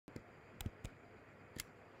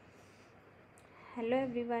Hello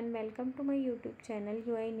everyone, welcome to my YouTube channel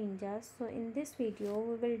UI Ninjas. So in this video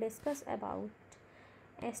we will discuss about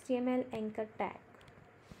HTML anchor tag.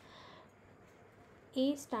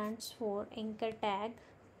 A stands for anchor tag.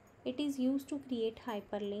 It is used to create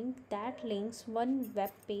hyperlink that links one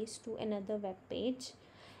web page to another web page.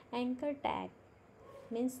 Anchor tag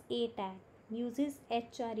means A tag uses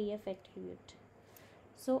href attribute.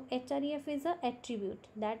 So href is a attribute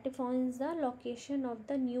that defines the location of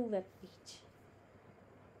the new web page,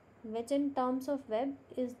 which in terms of web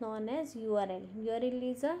is known as URL.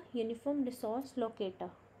 URL is a uniform resource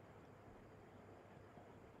locator.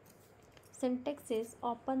 Syntax is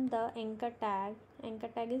open the anchor tag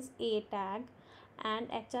is a tag, and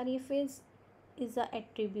href is a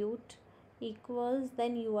attribute equals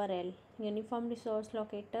then URL, uniform resource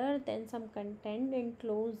locator, then some content and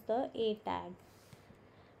close the a tag.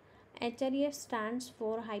 Href stands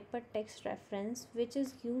for hypertext reference, which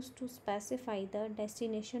is used to specify the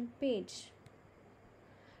destination page.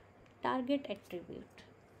 Target attribute.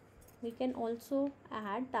 We can also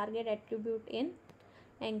add target attribute in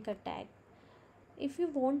anchor tag. If you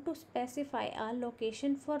want to specify a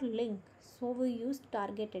location for link, so we use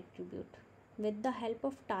target attribute. With the help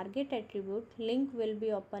of target attribute, link will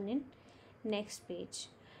be open in next page.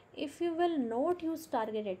 If you will not use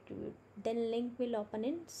target attribute, then link will open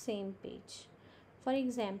in same page. For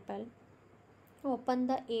example, open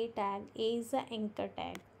the a tag. A is the anchor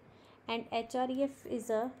tag and href is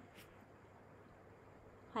a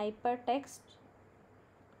hypertext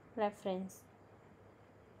reference.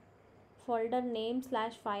 Folder name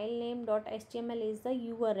 / file name .html is the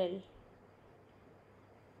URL,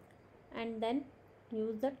 and then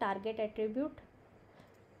use the target attribute.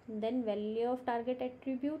 Then value of target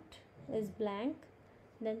attribute is blank,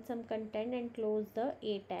 then some content and close the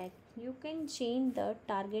a tag. You can change the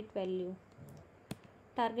target value.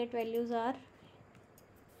 Target values are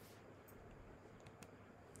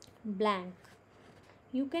blank.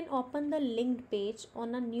 You can open the linked page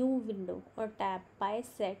on a new window or tab by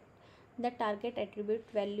set the target attribute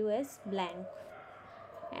value as blank.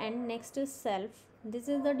 And next is self. This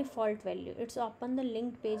is the default value. It's open the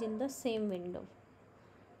linked page in the same window.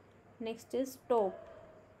 Next is top.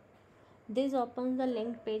 This opens the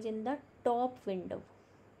linked page in the top window.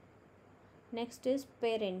 Next is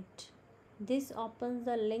parent. This opens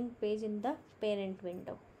the linked page in the parent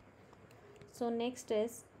window. So next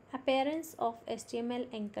is appearance of HTML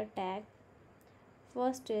anchor tag.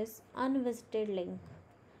 First is unvisited link.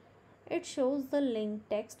 It shows the link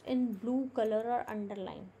text in blue color or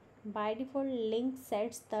underline. By default, link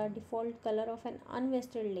sets the default color of an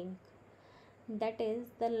unvisited link, that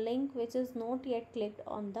is the link which is not yet clicked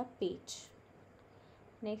on the page.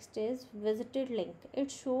 Next is visited link. It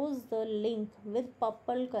shows the link with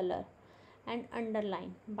purple color and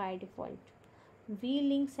underline by default.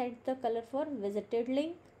 V-link sets the color for visited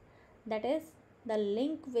link, that is the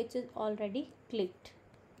link which is already clicked.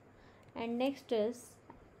 And next is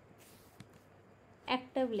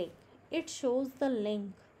active link. It shows the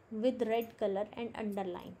link with red color and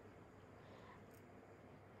underline.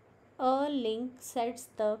 A link sets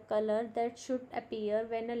the color that should appear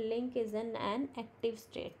when a link is in an active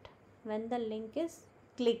state, when the link is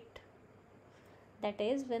clicked, that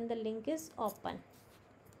is when the link is open.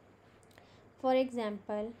 For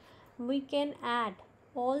example, we can add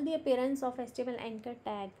all the appearance of HTML anchor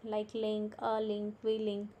tag like link, a link,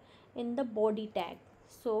 v-link in the body tag.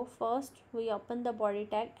 So first we open the body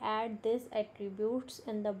tag, add these attributes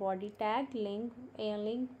in the body tag, link, a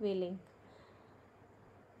link, v-link.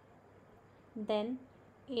 Then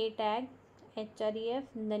a tag, href,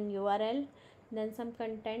 then URL, then some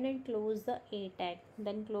content and close the a tag,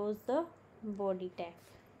 then close the body tag.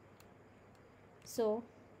 So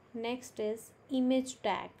next is image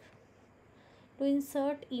tag. To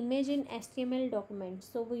insert image in HTML document,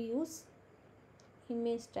 so we use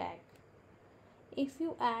image tag. If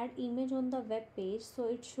you add image on the web page, so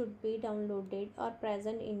it should be downloaded or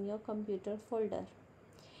present in your computer folder.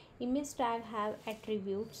 Image tag have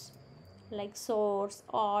attributes like source,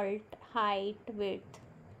 alt, height, width.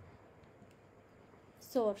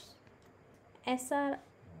 Source.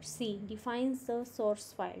 src defines the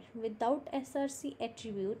source file. Without src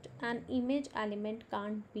attribute, an image element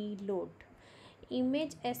can't be loaded.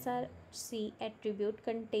 Image src attribute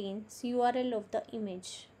contains URL of the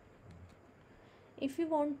image. If you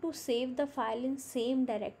want to save the file in same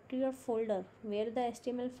directory or folder where the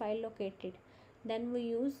HTML file located, then we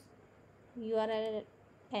use URL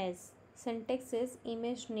as. Syntax is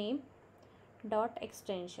image name dot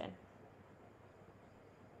extension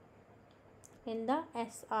in the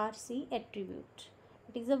src attribute.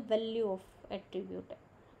 It is a value of attribute.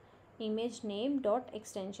 image name dot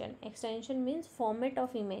extension. Extension means format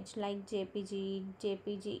of image like jpg,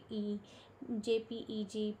 jpge,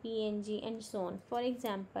 jpeg, png and so on. For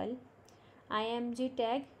example, img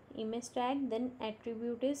tag, image tag, then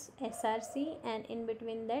attribute is src, and in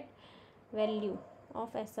between that value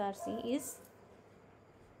of src is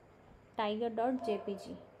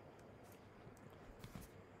tiger.jpg.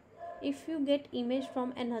 If you get image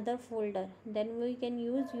from another folder, then we can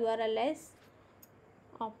use url as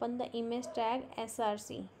open the image tag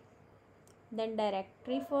src, then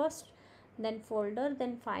directory first, then folder,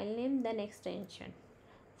 then file name, then extension.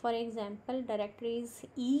 For example, directory is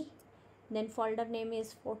e, then folder name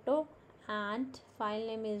is photo, and file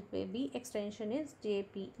name is baby, extension is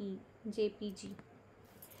jpg.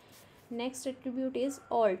 Next attribute is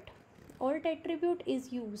alt. Alt attribute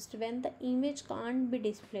is used when the image can't be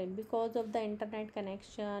displayed because of the internet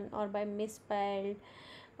connection or by misspelled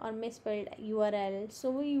URL.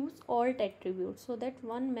 So we use alt attribute so that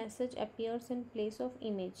one message appears in place of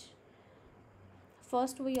image.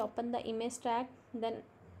 First we open the image tag, then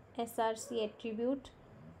src attribute,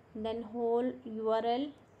 then whole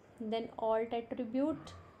URL, then alt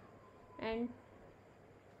attribute, and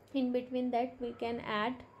in between that we can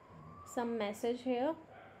add some message here,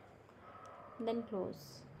 then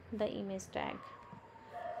close the image tag.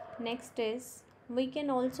 Next is we can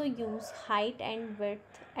also use height and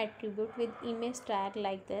width attribute with image tag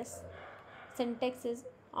like this. Syntax is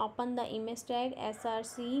open the image tag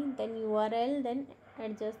src, then URL, then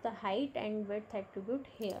adjust the height and width attribute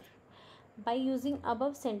here. By using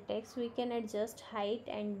above syntax, we can adjust height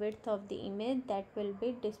and width of the image that will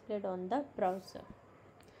be displayed on the browser.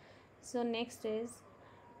 So next is,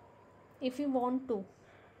 if you want to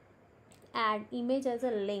add image as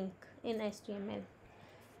a link in HTML,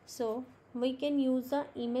 so we can use the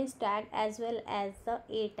image tag as well as the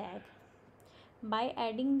a tag. By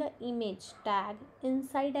adding the image tag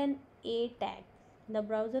inside an a tag, the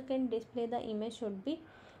browser can display the image should be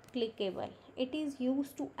clickable. It is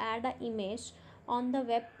used to add an image on the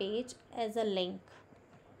web page as a link.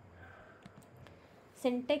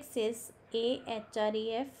 Syntax is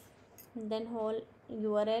href, then whole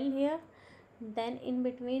URL here, then in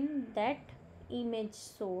between that image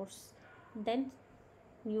source, then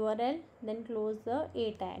URL, then close the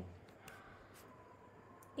a tag.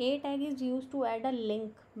 A tag is used to add a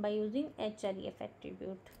link by using href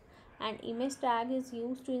attribute, and image tag is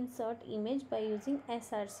used to insert image by using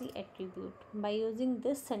src attribute. By using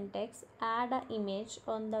this syntax, add an image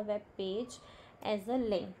on the web page as a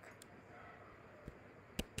link.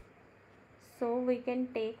 So we can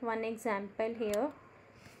take one example here.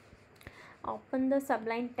 Open the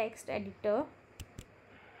Sublime Text Editor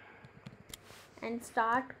and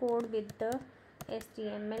start code with the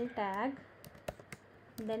HTML tag,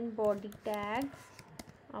 then body tag.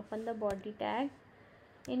 Open the body tag.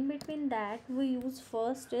 In between that we use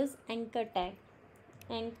first is anchor tag.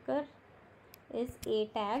 Anchor is a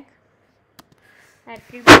tag,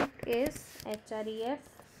 attribute is href,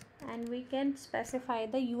 and we can specify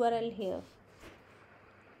the URL here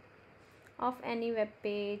of any web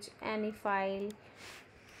page, any file.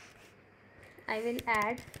 I will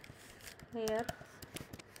add here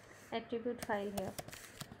attribute file here.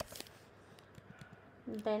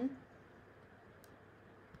 Then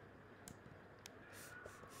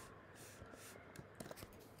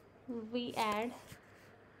we add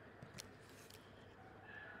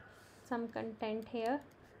some content here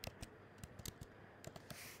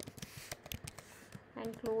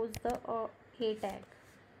and close the a tag,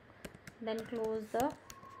 then close the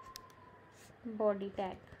body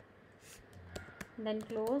tag, then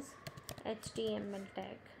close HTML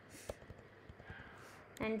tag,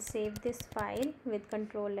 and save this file with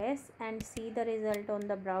Ctrl S and see the result on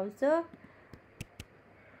the browser.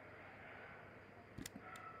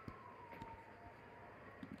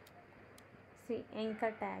 See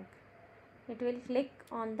anchor tag, it will click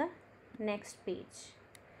on the next page,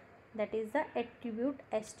 that is the attribute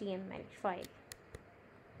HTML file,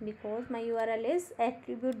 because my URL is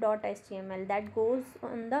attribute.html, that goes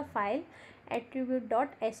on the file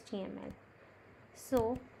attribute.html.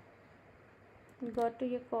 So go to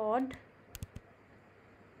your code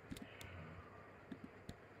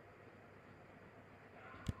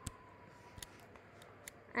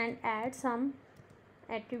and add some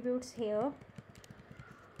attributes here.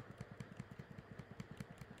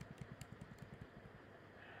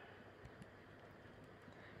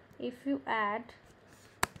 If you add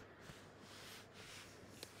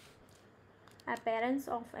appearance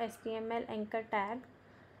of HTML anchor tag,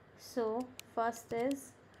 so first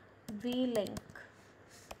is v-link,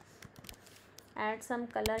 add some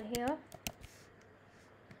color here,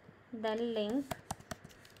 then link,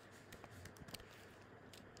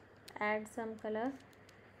 add some color,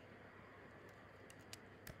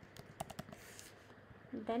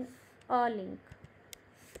 then a link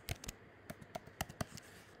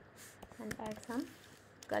and add some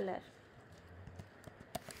color.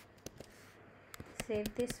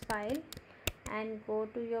 Save this file and go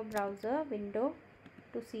to your browser window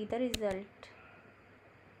to see the result.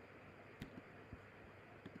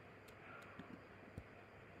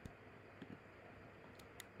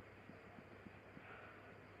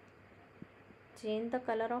 Change the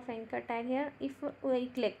color of anchor tag here. If we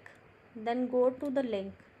click, then go to the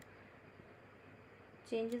link,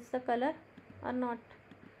 changes the color or not.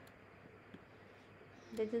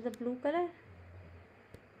 This is the blue color.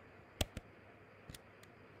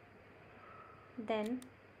 Then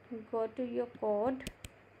go to your code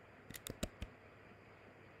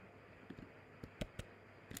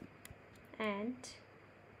and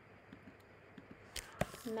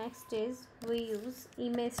next is we use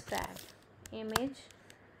image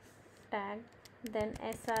tag, then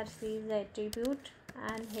src is attribute,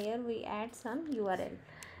 and here we add some URL,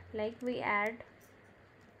 like we add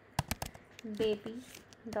baby.jpg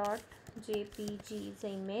is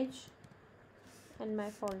image in my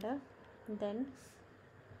folder, then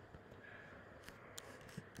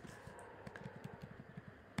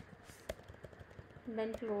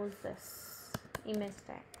close this image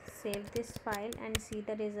tag. Save this file and see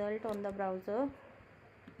the result on the browser.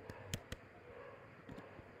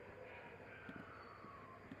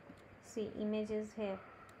 See, image is here.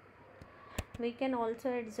 We can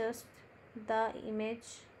also adjust the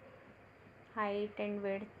image height and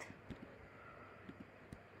width.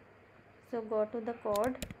 So go to the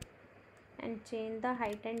code and change the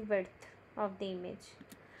height and width of the image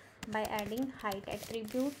by adding height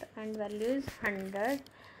attribute and value is 100,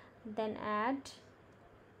 then add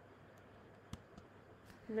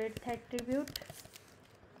width attribute,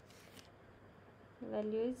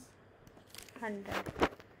 value is 100,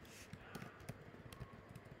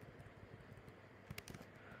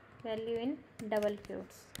 value in double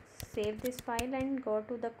quotes. Save this file and go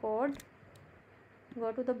to the code,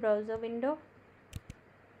 go to the browser window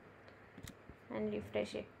and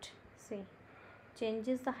refresh it. See,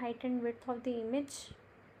 changes the height and width of the image.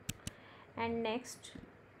 And next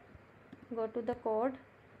go to the code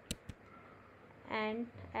and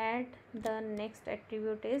add the next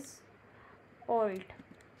attribute is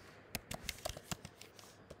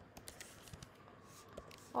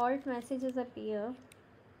alt messages appear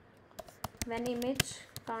when image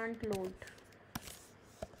can't load.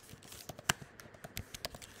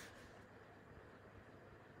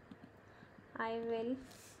 I will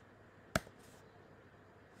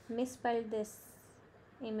misspell this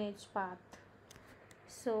image path,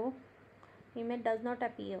 so image does not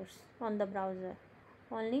appear on the browser,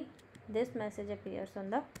 only this message appears on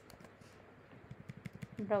the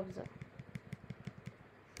browser.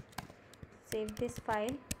 Save this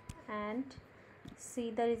file and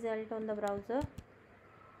see the result on the browser.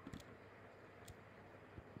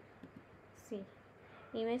 See,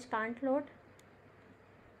 image can't load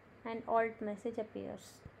and alt message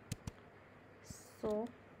appears. So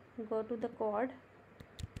go to the code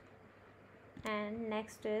and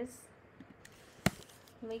next is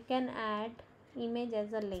we can add image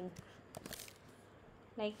as a link,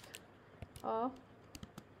 like a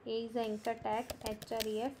is the anchor tag,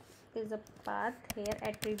 href is a path, here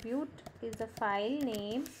attribute is the file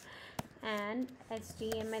name, and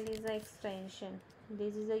html is the extension.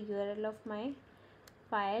 This is the URL of my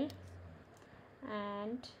file,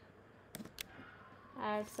 and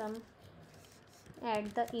add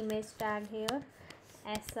the image tag here,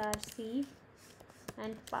 src,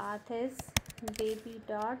 and path is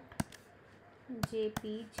baby.jpg.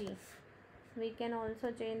 we can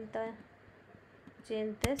also change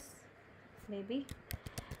this baby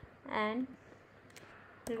and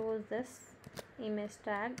close this image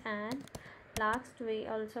tag, and last we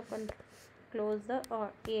also can close the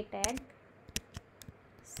a tag.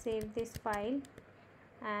 Save this file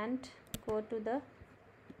and go to the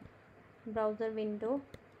browser window,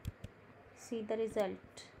 see the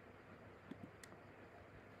result.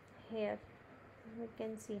 Here we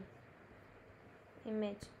can see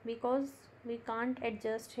image, because we can't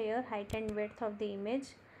adjust here height and width of the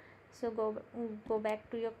image, so go back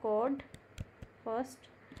to your code first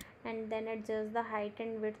and then adjust the height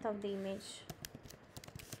and width of the image.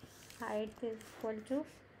 Height is equal to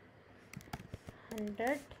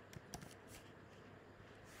 100,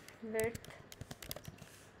 width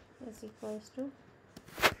is equals to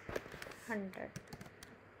 100.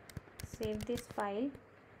 Save this file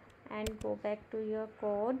and go back to your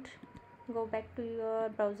code, go back to your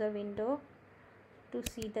browser window to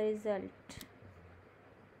see the result.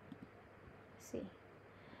 See,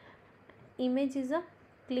 image is a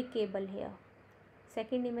clickable here,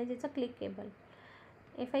 second image is a clickable.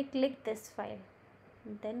 If I click this file,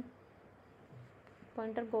 then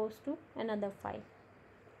pointer goes to another file.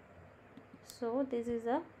 So this is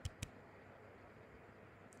a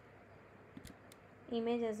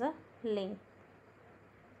image as a link.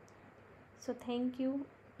 So thank you.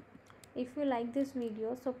 If you like this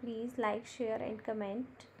video, so please like, share and comment.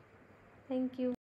 Thank you.